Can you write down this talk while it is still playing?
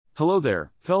Hello there,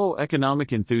 fellow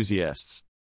economic enthusiasts.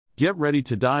 Get ready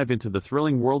to dive into the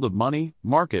thrilling world of money,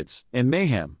 markets, and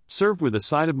mayhem, served with a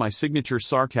side of my signature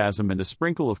sarcasm and a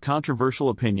sprinkle of controversial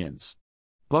opinions.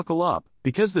 Buckle up,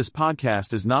 because this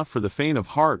podcast is not for the faint of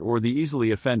heart or the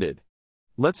easily offended.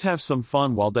 Let's have some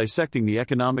fun while dissecting the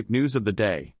economic news of the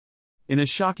day. In a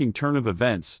shocking turn of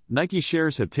events, Nike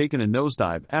shares have taken a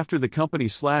nosedive after the company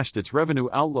slashed its revenue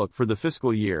outlook for the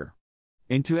fiscal year.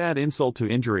 And to add insult to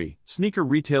injury, sneaker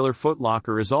retailer Foot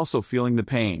Locker is also feeling the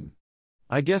pain.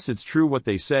 I guess it's true what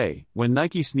they say, when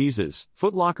Nike sneezes,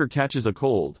 Foot Locker catches a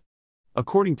cold.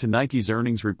 According to Nike's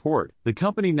earnings report, the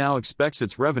company now expects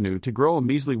its revenue to grow a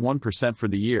measly 1% for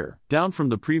the year, down from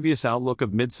the previous outlook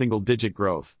of mid-single-digit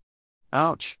growth.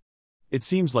 Ouch. It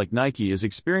seems like Nike is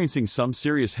experiencing some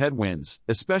serious headwinds,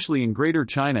 especially in Greater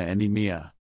China and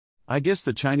EMEA. I guess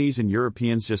the Chinese and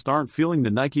Europeans just aren't feeling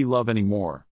the Nike love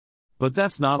anymore. But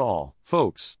that's not all,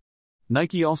 folks.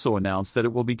 Nike also announced that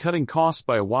it will be cutting costs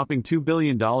by a whopping $2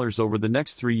 billion over the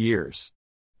next 3 years.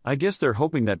 I guess they're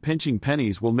hoping that pinching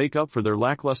pennies will make up for their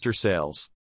lackluster sales.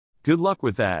 Good luck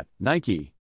with that,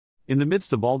 Nike. In the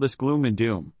midst of all this gloom and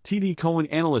doom, TD Cowen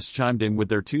analysts chimed in with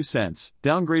their 2 cents,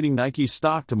 downgrading Nike's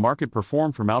stock to market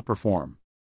perform from outperform.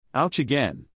 Ouch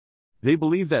again. They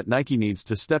believe that Nike needs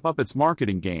to step up its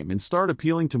marketing game and start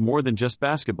appealing to more than just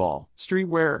basketball,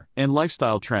 streetwear, and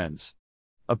lifestyle trends.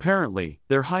 Apparently,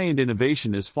 their high-end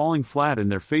innovation is falling flat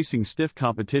and they're facing stiff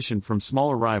competition from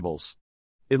smaller rivals.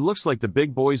 It looks like the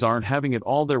big boys aren't having it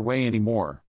all their way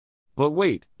anymore. But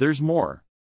wait, there's more.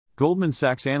 Goldman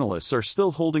Sachs analysts are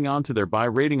still holding on to their buy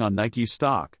rating on Nike's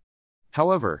stock.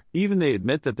 However, even they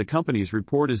admit that the company's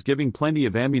report is giving plenty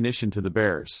of ammunition to the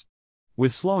bears.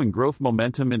 With slowing growth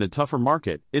momentum in a tougher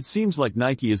market, it seems like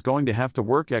Nike is going to have to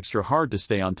work extra hard to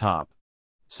stay on top.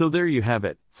 So there you have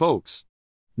it, folks.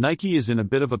 Nike is in a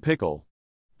bit of a pickle.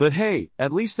 But hey,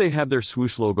 at least they have their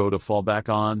Swoosh logo to fall back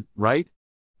on, right?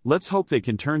 Let's hope they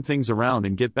can turn things around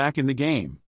and get back in the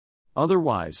game.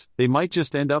 Otherwise, they might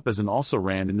just end up as an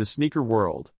also-ran in the sneaker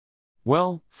world.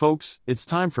 Well, folks, it's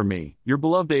time for me, your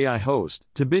beloved AI host,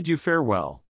 to bid you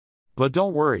farewell. But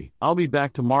don't worry, I'll be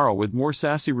back tomorrow with more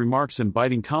sassy remarks and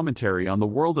biting commentary on the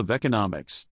world of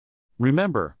economics.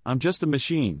 Remember, I'm just a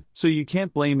machine, so you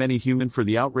can't blame any human for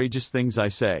the outrageous things I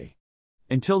say.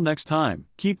 Until next time,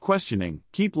 keep questioning,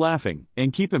 keep laughing,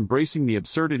 and keep embracing the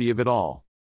absurdity of it all.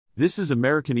 This is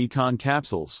American Econ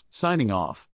Capsules, signing off.